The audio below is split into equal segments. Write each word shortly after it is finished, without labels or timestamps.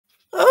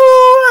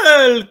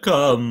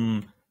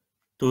Welcome!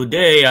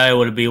 Today I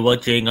will be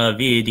watching a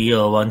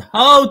video on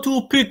how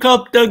to pick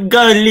up the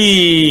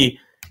GALORE.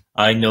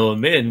 I know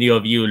many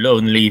of you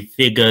lonely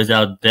figures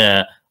out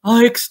there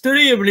are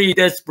extremely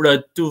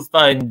desperate to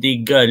find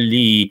the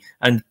GALORE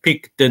and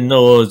pick the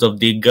nose of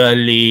the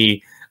GALORE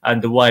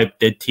and wipe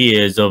the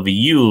tears of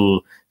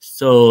you.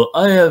 So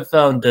I have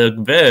found a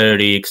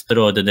very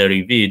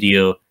extraordinary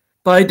video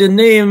by the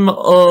name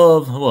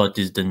of... what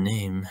is the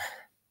name?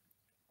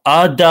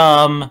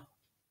 Adam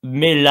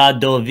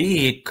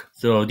Miladovic.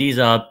 So these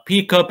are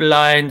pickup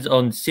lines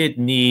on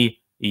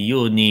Sydney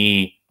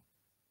Uni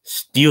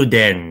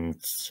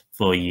students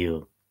for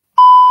you.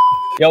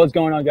 Yo, what's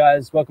going on,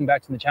 guys? Welcome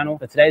back to the channel.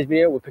 For today's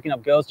video, we're picking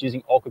up girls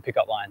using awkward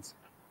pickup lines.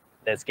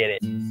 Let's get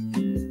it.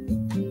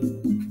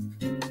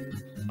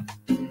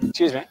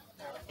 Excuse me.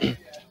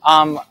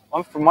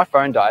 My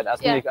phone died. I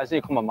just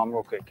need to call my mum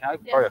real quick. Can I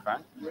borrow your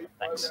phone?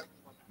 Thanks.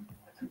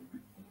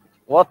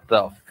 What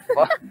the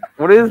fuck?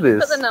 What is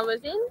this? Put the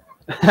numbers in.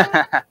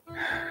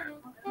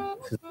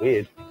 This is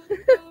weird.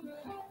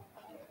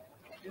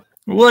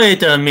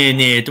 Wait a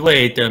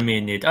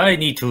minute. I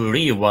need to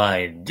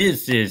rewind.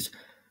 This is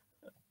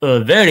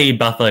very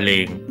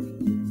baffling.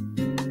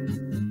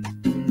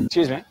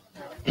 Excuse me.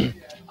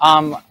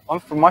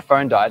 My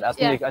phone died. I just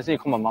need to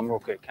call my mum real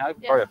quick. Can I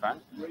borrow your phone?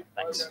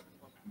 Thanks.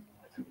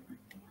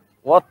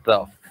 What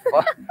the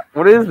fuck?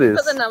 What is this?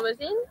 Put the numbers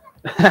in.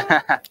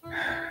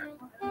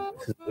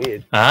 This is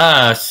weird.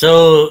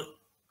 So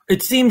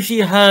it seems she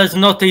has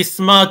not a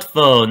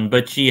smartphone,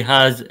 but she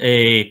has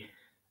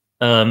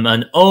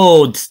an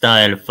old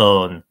style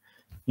phone,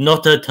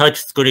 not a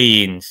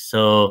touchscreen.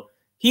 So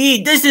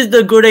this is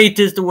the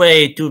greatest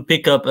way to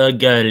pick up a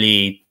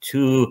girlie,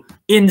 to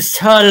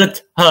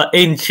insult her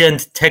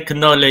ancient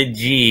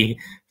technology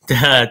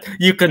that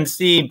you can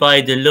see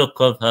by the look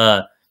of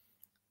her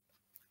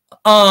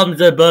arms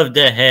above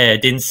the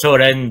head in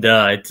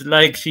surrender. It's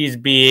like she's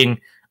being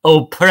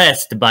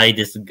oppressed by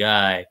this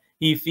guy.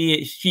 She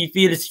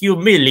feels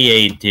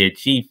humiliated.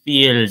 She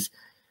feels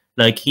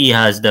like he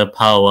has the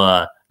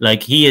power,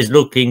 like he is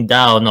looking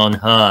down on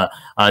her,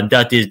 and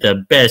that is the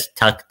best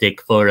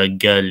tactic for a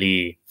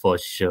girlie, for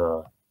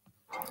sure.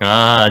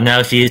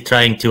 Now she is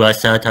trying to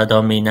assert her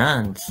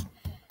dominance.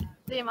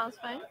 Do your mum's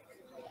phone?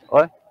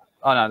 What?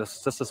 Oh no,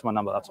 this is my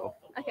number, that's all.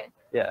 Okay.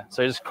 Yeah,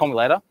 so just call me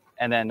later,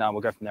 and then we'll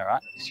go from there,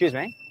 right? Excuse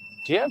me,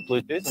 do you have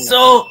Bluetooth?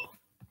 So,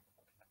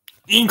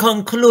 in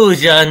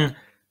conclusion,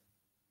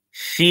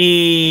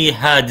 she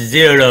had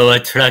zero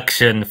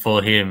attraction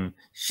for him.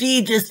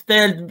 She just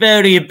felt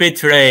very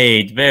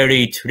betrayed,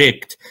 very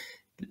tricked,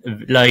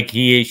 like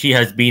she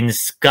has been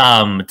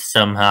scammed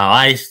somehow.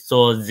 I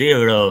saw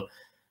zero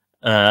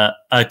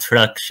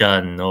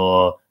attraction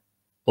or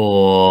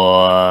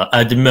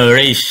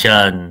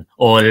admiration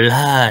or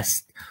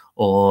lust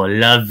or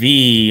la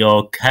vie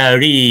or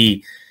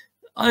Carrie.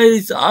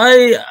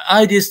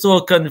 I just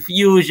saw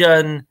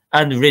confusion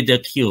and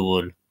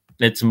ridicule.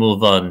 Let's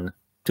move on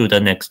to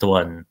the next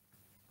one.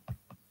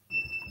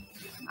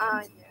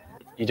 Yeah.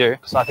 You do?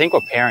 Because I think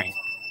we're pairing.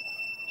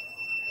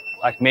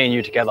 Like me and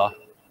you together.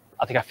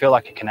 I think I feel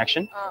like a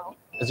connection. Oh.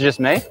 Is it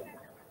just me?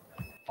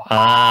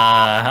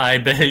 I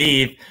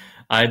believe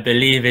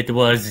it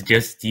was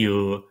just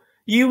you.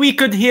 We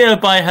could hear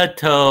by her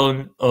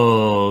tone.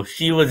 Oh,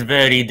 she was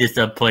very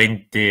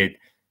disappointed.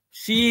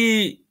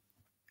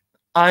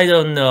 I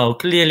don't know.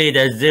 Clearly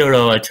there's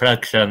zero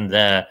attraction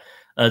there.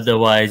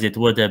 Otherwise it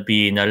would have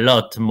been a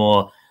lot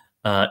more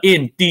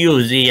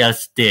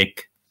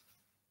enthusiastic.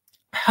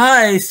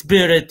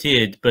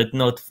 High-spirited, but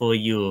not for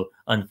you,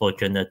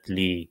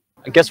 unfortunately.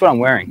 Guess what I'm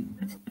wearing?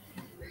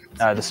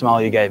 The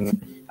smile you gave me.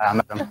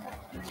 Madam.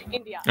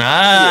 India.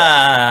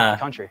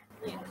 Country.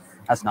 Yes.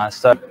 That's nice.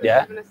 So,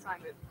 yeah.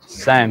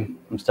 Same.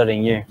 I'm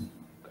studying you.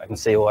 I can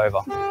see all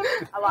over.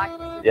 I like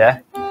it. Yeah?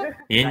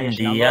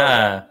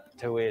 India.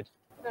 Too weird.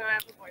 No, I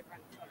have a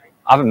boyfriend, sorry.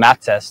 I have a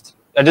math test.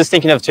 I'm just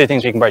thinking of two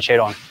things we can both cheat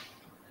on.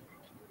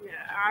 Yeah,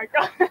 I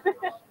got it.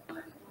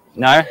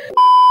 No?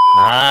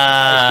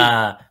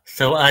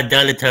 So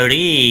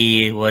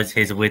adultery was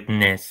his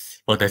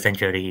witness for the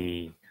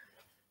century.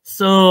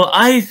 So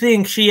I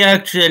think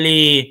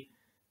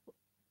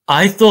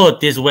I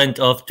thought this went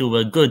off to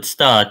a good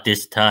start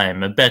this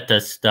time, a better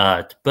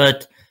start,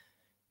 but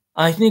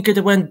I think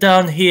it went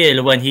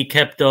downhill when he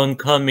kept on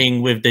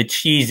coming with the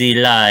cheesy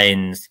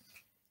lines.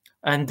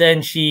 And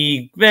then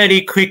she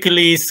very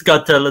quickly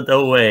scuttled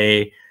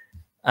away.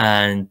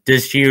 And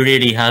does she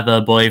really have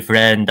a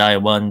boyfriend, I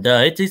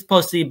wonder? It is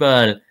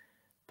possible.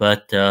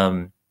 But,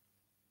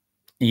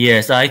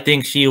 yes, I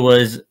think she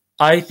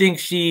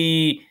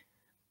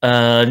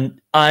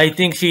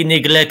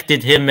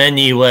neglected him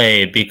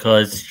anyway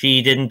because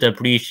she didn't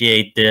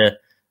appreciate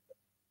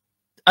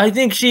I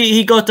think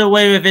he got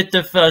away with it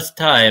the first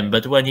time,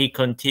 but when he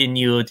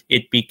continued,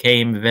 it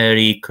became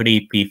very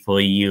creepy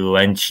for you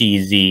and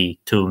cheesy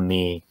to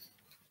me.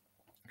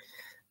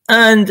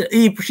 And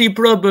she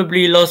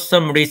probably lost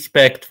some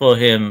respect for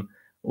him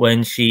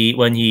when he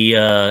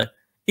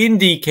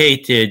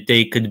indicated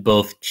they could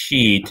both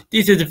cheat.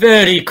 This is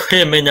very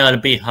criminal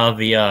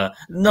behavior,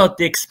 not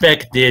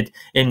expected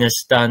in a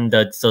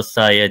standard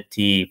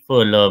society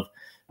full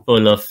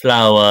of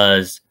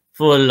flowers,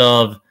 full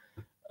of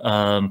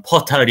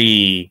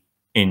pottery,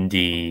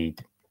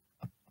 indeed.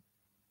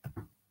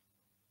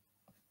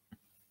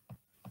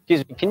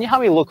 Excuse me, can you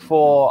help me look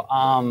for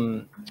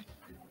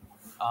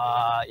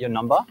your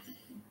number?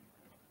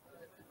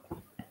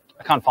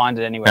 I can't find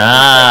it anywhere.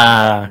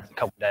 Ah, a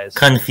couple of days.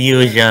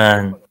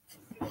 confusion.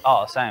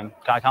 Oh, same.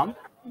 Can I come?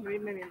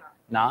 Maybe not.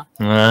 Nah.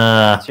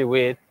 Ah. Too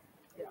weird.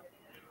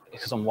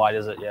 Because I'm white,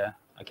 is it? Yeah.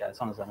 Okay, it's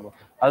understandable.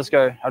 I'll just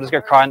go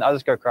cry. Can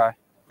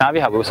I have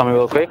you help with something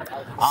real quick?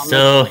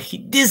 So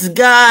this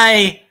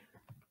guy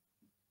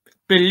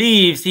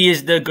believes he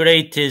is the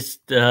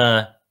greatest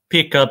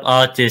pickup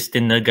artist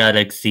in the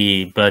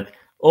galaxy, but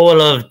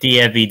all of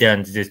the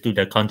evidence is to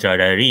the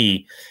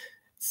contrary.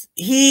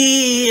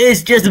 He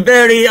is just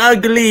very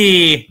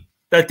ugly.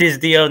 That is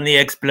the only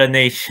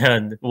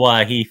explanation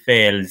why he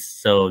fails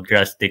so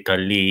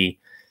drastically.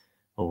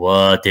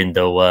 What in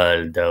the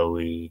world are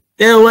we?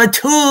 There were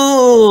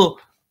 2!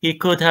 He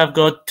could have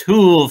got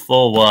 2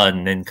 for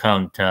 1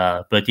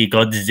 encounter, but he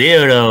got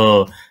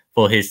 0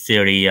 for his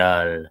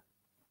cereal.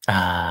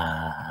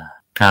 Ah,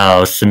 how I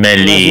was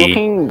smelly.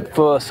 looking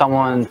for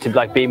someone to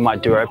like be my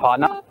duo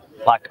partner.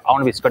 Like, I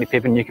want to be Scottie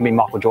Pippen, you can be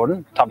Michael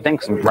Jordan type of thing,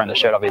 because I'm wearing the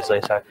shirt,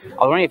 obviously. So I was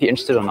wondering if you're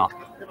interested or not.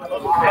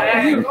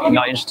 You're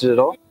not interested at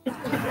all?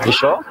 You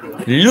sure?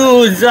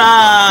 Loser!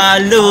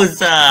 Can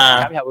Loser!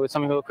 I help with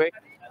something real quick?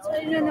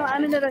 No,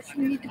 I'm in a rush.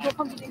 We need to go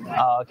home.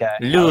 Oh, okay.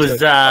 Loser. I'll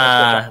just go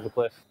jump off the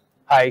cliff.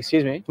 Hi,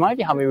 excuse me. Mind if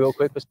you help me real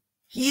quick?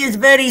 He is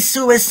very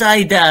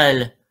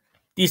suicidal.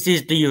 This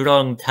is the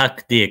wrong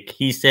tactic.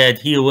 He said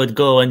he would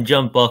go and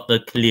jump off a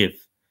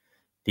cliff.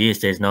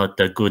 This is not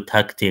a good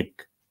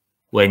tactic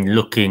when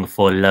looking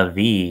for la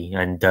vie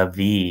and da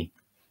vie.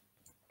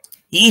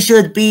 He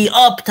should be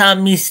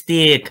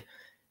optimistic.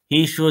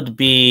 He should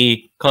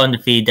be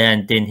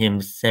confident in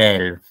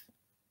himself.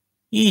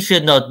 He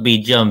should not be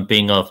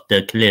jumping off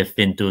the cliff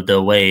into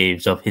the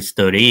waves of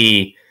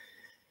history.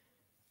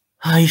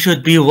 He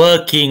should be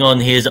working on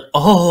his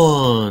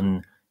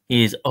own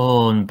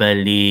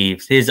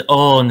beliefs, his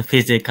own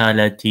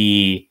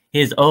physicality,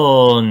 his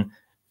own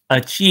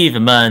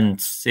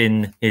achievements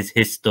in his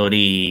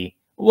history.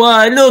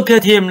 Why, look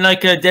at him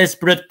like a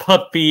desperate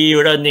puppy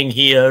running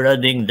here,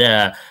 running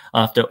there,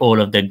 after all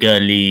of the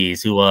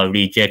girlies who are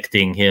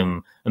rejecting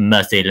him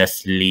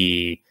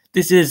mercilessly.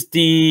 This is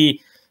the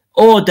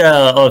order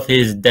of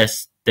his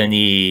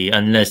destiny,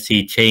 unless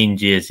he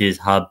changes his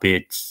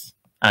habits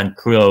and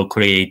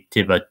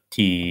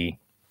procreativity.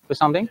 For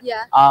something?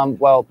 Yeah.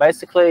 Well,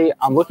 basically,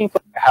 I'm looking for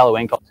a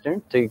Halloween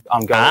costume to go.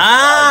 I'm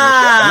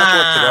not sure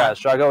what to wear.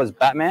 Should I go as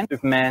Batman,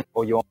 Superman,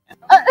 or your man?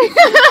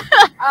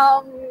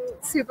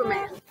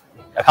 Superman.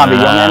 I can't be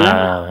your man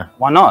then?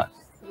 Why not?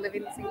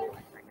 Living single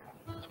life right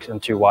now. Because I'm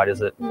too white,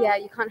 is it? Yeah,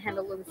 you can't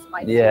handle the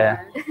spice.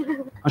 Yeah.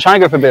 I'm trying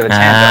to go for a bit of a tan,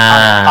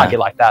 but I can't get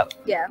like that.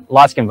 Yeah.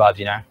 Light skin vibes,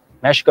 you know.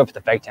 Maybe I should go for the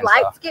fake tan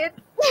Light stuff. skin.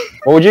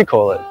 What would you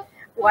call it?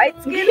 White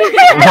skin.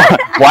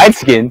 White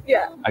skin?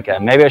 Yeah. Okay,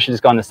 maybe I should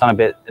just go in the sun a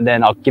bit, and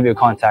then I'll give you a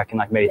contact in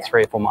like maybe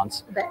 3 or 4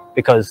 months. Bet.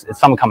 Because it's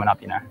summer coming up,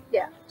 you know.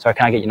 Yeah. So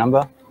can I get your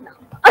number? No.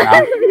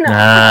 No?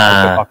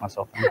 I'll go fuck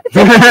myself.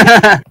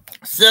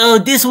 So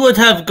this would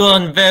have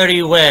gone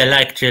very well,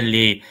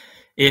 actually,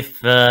 if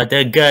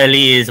the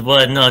girlies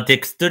were not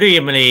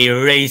extremely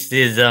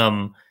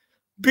racism.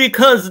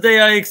 Because they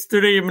are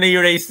extremely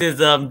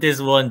racism,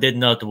 this one did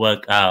not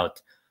work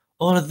out.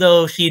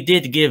 Although she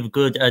did give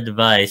good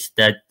advice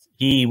that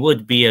he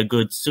would be a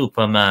good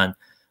Superman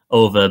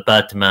over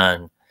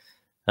Batman.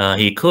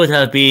 He could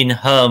have been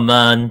her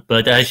man,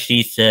 but as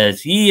she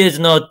says, he is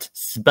not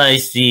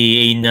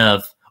spicy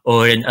enough.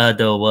 Or in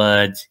other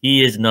words,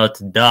 he is not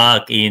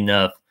dark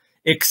enough.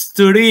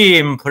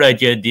 Extreme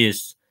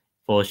prejudice,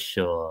 for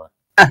sure.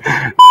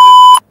 Are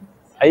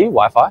you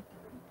Wi-Fi?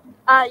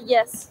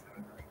 Yes.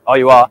 Oh,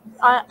 you are?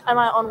 Am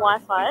I on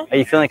Wi-Fi? Are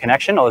you feeling a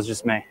connection, or is it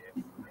just me?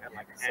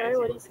 Sorry,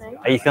 what are you saying?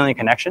 Are you feeling a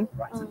connection?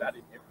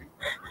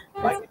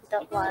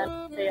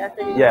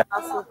 Yeah.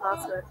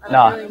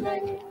 No. Really know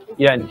you.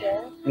 Yeah.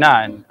 No,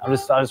 I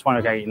just want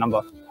to get your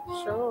number.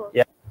 Sure.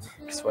 Yeah.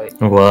 Sweet.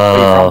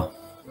 Wow.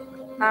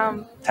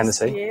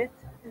 Tennessee? Yeah.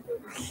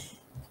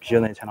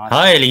 Julian tonight.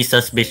 Highly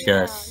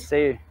suspicious. See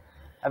you.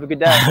 Have a good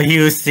day.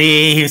 You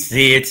see,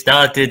 it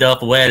started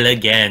off well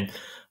again.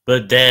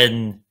 But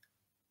then,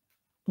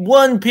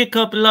 one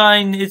pickup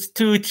line is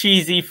too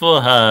cheesy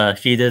for her.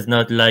 She does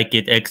not like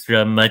it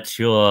extra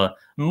mature.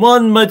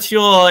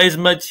 Mature is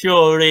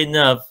mature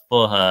enough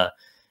for her.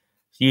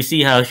 You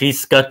see how she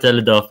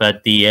scuttled off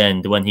at the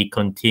end when he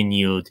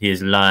continued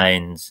his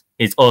lines.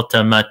 His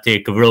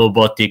automatic,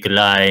 robotic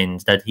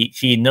lines that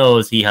she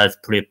knows he has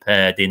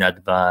prepared in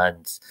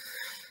advance.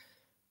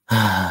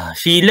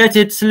 She let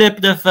it slip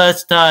the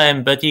first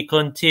time, but he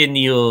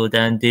continued,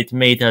 and it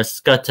made her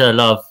scuttle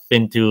off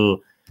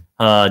into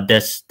her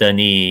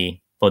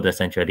destiny for the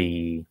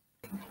century.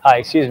 Hi,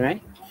 excuse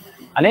me.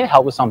 I need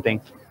help with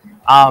something.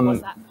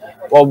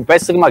 Well,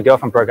 basically, my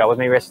girlfriend broke up with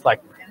me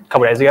like a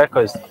couple days ago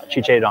because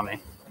she cheated on me.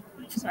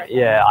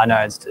 Yeah, I know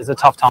it's a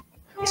tough time.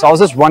 So I was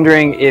just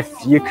wondering if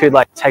you could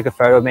like take a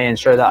photo of me and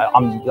show that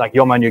I'm like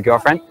you're my new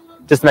girlfriend,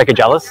 just to make her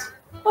jealous.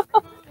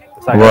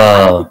 I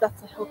Wow. think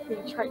that's a healthy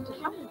trait to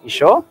have. You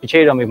sure? You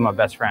cheated on me with my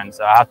best friend,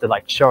 so I have to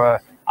like show her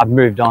I've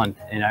moved on.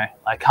 You know,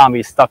 I can't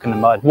be stuck in the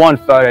mud. One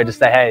photo, just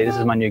say, hey, this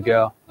is my new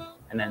girl,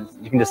 and then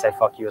you can just say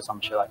fuck you or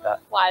some shit like that.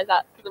 Why is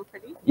that? Because I'm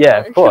pretty? Yeah,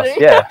 of course.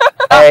 Yeah.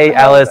 Hey,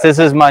 Alice, this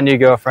is my new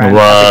girlfriend.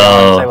 Wow. How's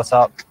it going? Say what's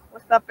up.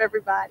 What's up,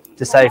 everybody?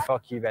 Just say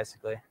fuck you,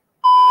 basically.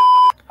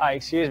 Hi,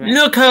 excuse me.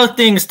 Look how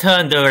things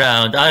turned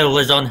around. I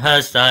was on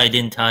her side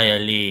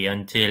entirely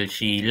until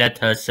she let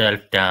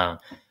herself down.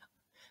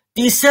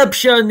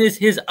 Deception is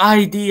his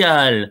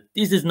ideal.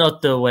 This is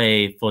not the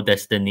way for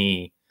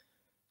destiny.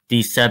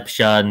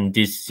 Deception,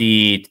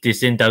 deceit,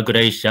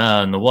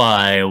 disintegration.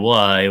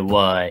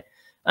 Why?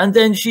 And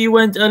then she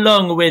went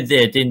along with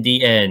it in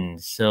the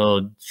end.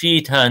 So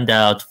she turned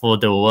out for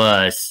the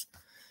worse.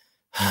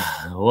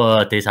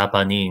 What is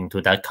happening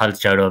to the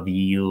culture of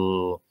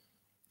you?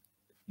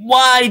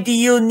 Why do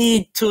you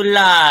need to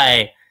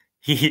lie?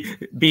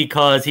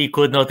 Because he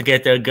could not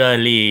get a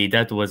girlie,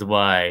 that was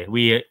why.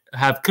 We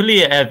have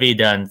clear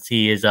evidence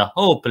he is a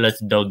hopeless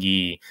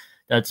doggy.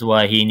 That's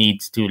why he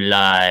needs to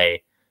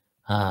lie.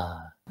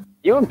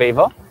 You and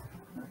Beaver?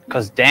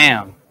 Because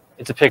damn,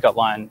 it's a pickup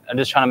line. I'm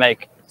just trying to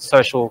make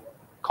social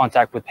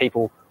contact with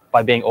people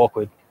by being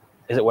awkward.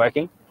 Is it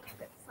working?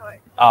 Sorry.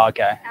 Oh,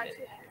 okay.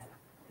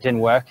 Didn't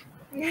work?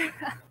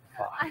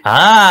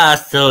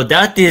 So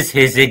that is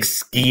his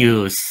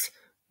excuse.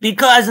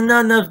 Because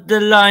none of the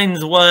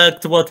lines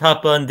worked, what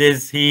happened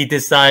is he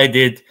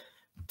decided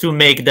to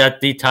make that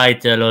the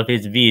title of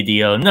his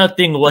video.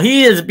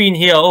 He has been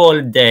here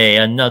all day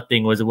and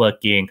nothing was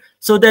working.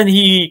 So then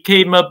he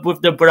came up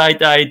with the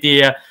bright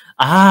idea,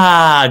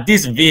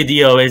 this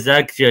video is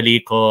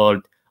actually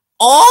called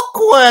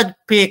Awkward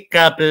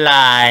Pickup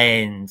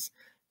Lines.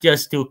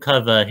 Just to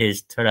cover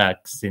his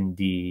tracks,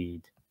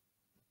 indeed.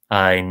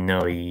 I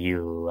know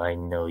you.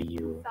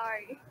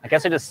 Sorry. I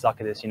guess I just suck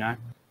at this, you know?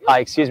 Hi,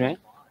 excuse me.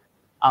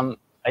 Are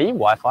you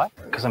Wi-Fi?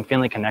 Because I'm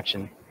feeling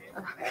connection.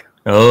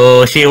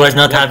 Oh, she was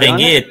not You're having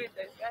feeling it.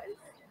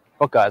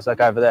 What guys?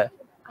 Like over there.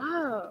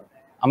 Oh.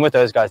 I'm with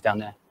those guys down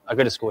there. I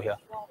go to school here.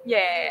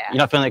 Yeah. You're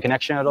not feeling the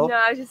connection at all? No,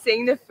 I was just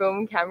seeing the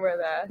film camera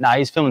there. Nah,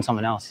 he's filming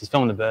someone else. He's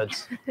filming the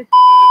birds.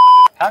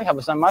 Can't help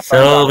us on my phone.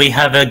 So we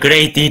have a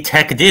great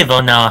detective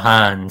on our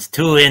hands.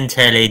 Too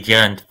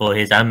intelligent for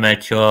his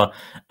amateur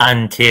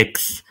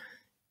antics.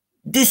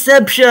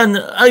 Deception,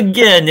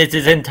 again, is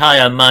his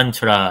entire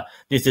mantra.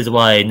 This is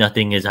why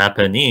nothing is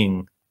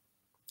happening.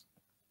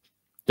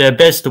 The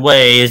best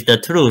way is the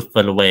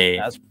truthful way.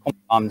 That's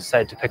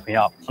said to pick me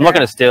up. I'm not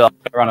going to steal,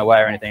 run away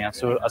or anything. I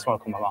just want to call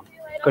my mom.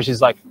 Because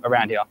she's like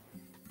around here.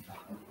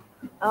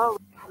 Oh,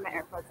 I have my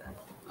AirPods in.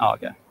 Oh,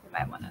 okay. You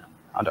might want to know.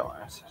 I don't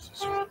worry.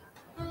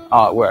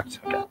 Oh, it worked.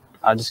 Okay.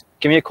 Just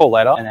give me a call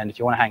later, and then if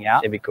you want to hang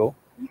out, it'd be cool.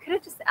 You could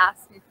have just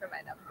asked me for my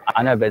number.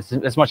 I know, but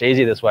it's much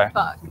easier this way.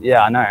 Fuck.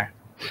 Yeah, I know.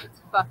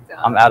 It's fucked up.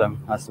 I'm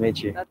Adam. Nice to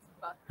meet you. That's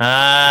fucked.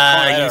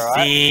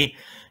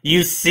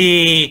 You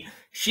see,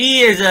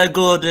 she is a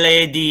good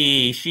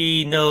lady.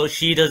 She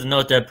does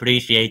not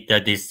appreciate the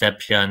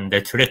deception,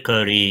 the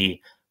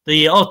trickery,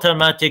 the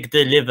automatic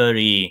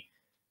delivery.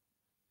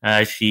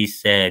 As she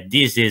said,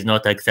 this is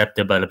not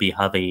acceptable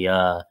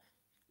behavior.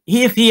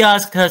 If he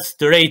asked her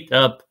straight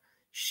up,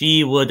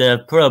 she would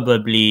have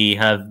probably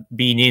have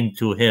been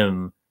into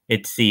him,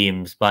 it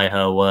seems, by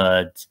her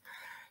words.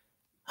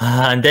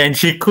 And then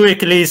she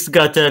quickly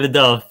scuttled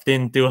off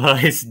into her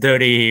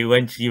history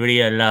when she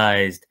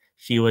realized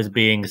she was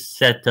being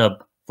set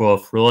up for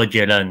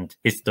fraudulent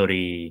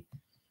history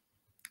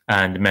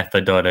and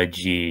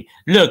methodology.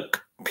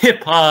 Look,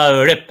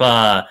 Pippa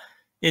Ripper.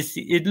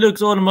 It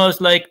looks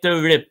almost like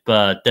the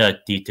Ripper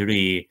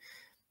 33.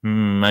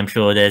 I'm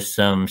sure there's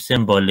some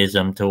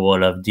symbolism to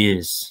all of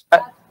this.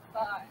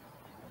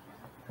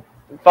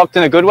 Fucked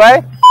in a good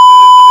way?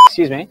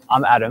 Excuse me,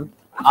 I'm Adam.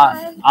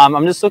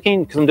 I'm just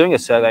looking, because I'm doing a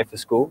survey for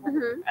school,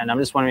 and I'm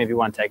just wondering if you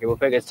want to take it real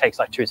quick. It takes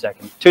like 2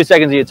 seconds. 2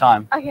 seconds of your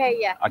time. Okay,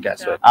 yeah. Okay,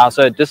 sweet.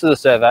 So this is a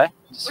survey.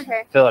 Just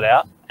fill it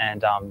out,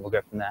 and we'll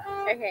go from there.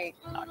 Okay.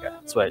 Okay,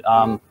 sweet.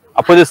 I'll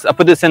put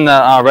this in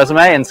the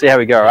resume and see how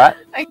we go, all right?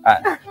 Okay.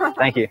 All right.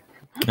 Thank you.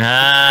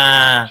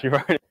 She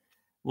wrote it.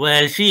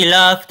 Well, she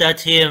laughed at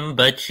him,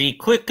 but she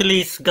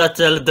quickly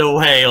scuttled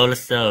away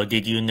also.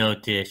 Did you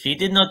notice? She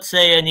did not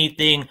say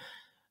anything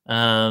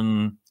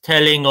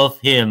telling of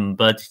him,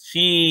 but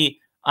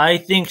I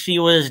think she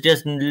was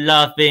just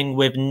laughing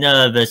with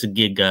nervous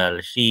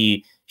giggle.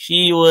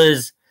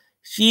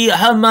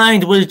 Her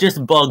mind was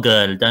just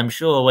boggled. I'm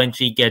sure when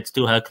she gets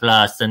to her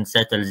class and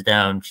settles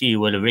down, she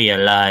will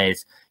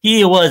realize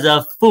he was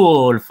a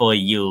fool for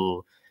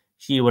you.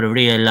 She will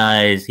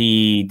realize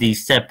he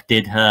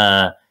decepted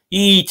her.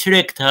 He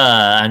tricked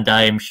her, and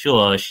I am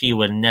sure she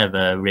will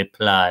never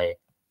reply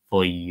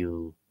for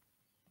you.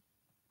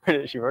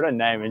 She wrote her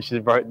name and she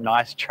wrote,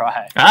 nice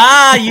try.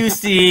 You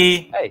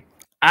see. Hey,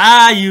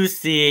 You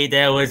see,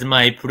 there was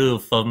my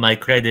proof of my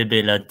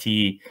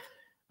credibility.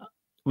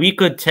 We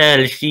could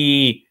tell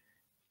she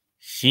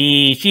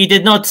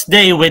did not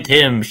stay with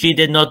him. She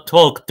did not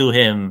talk to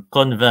him,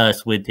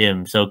 converse with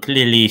him. So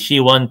clearly she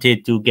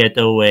wanted to get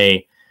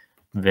away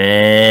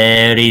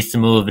very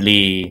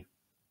smoothly.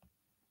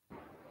 Do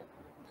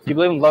you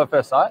believe in love at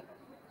first sight?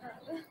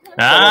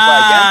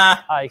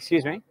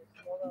 Excuse me.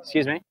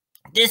 Excuse me.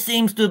 This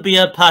seems to be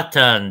a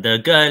pattern. The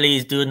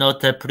girlies do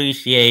not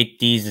appreciate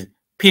these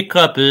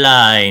pickup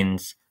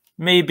lines.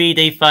 Maybe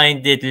they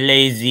find it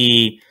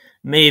lazy.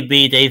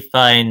 Maybe they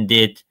find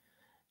it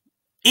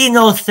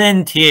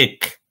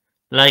inauthentic.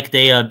 Like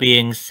they are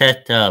being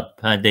set up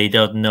and they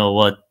don't know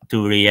what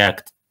to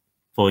react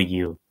for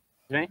you.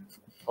 Excuse me.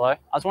 Hello. I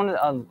just wanted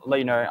to let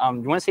you know.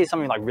 You want to see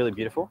something like really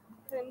beautiful?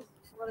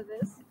 What it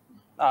is?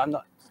 No, I'm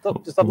not.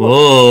 Stop. Just stop.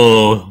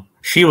 Whoa.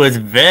 She was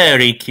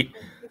very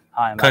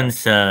Hi, I'm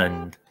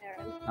concerned.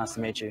 Aaron. Nice to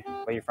meet you.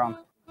 Where are you from?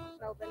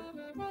 Melbourne.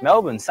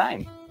 Melbourne.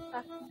 Same.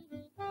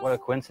 What a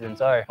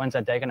coincidence. Oh, when's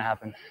that day gonna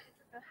happen?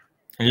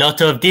 A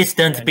lot of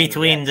distance Yeah,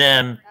 between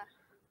them.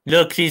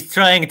 Look, she's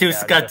trying to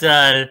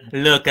scuttle.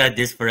 Look at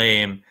this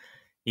frame.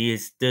 He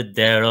stood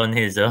there on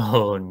his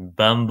own,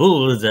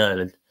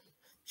 bamboozled.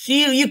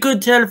 You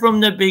could tell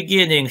from the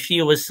beginning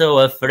she was so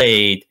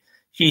afraid.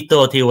 She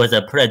thought he was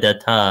a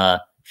predator.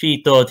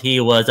 She thought he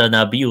was an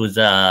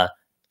abuser.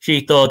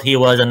 She thought he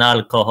was an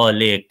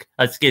alcoholic,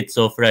 a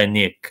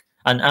schizophrenic,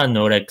 an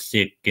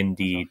anorexic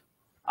indeed.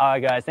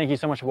 Alright guys, thank you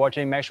so much for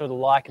watching. Make sure to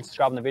like and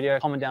subscribe on the video.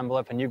 Comment down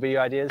below for new video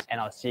ideas. And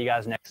I'll see you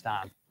guys next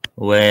time.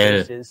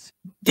 Well,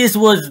 this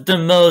was the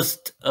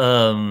most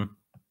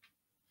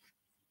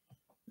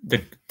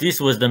this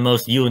was the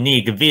most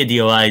unique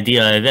video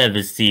idea I've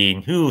ever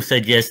seen. Who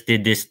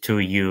suggested this to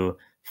you?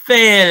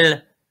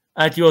 Fail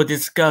at your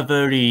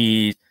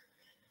discoveries.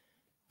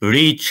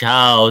 Reach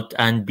out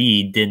and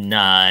be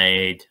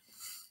denied.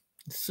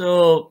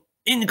 So,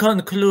 in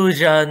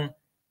conclusion,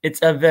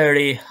 it's a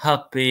very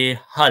happy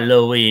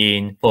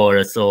Halloween for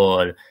us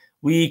all.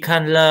 We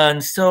can learn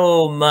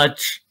so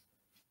much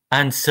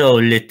and so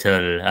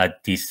little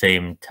at the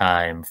same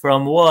time,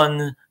 from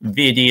one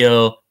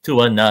video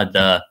to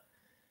another.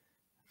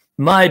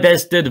 My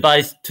best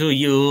advice to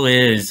you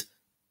is,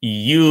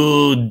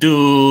 you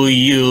do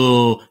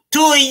you to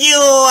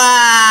you!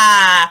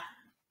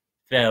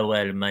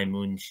 Farewell, my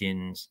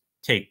moonshins.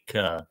 Take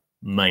care,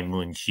 my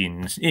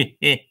moonshins.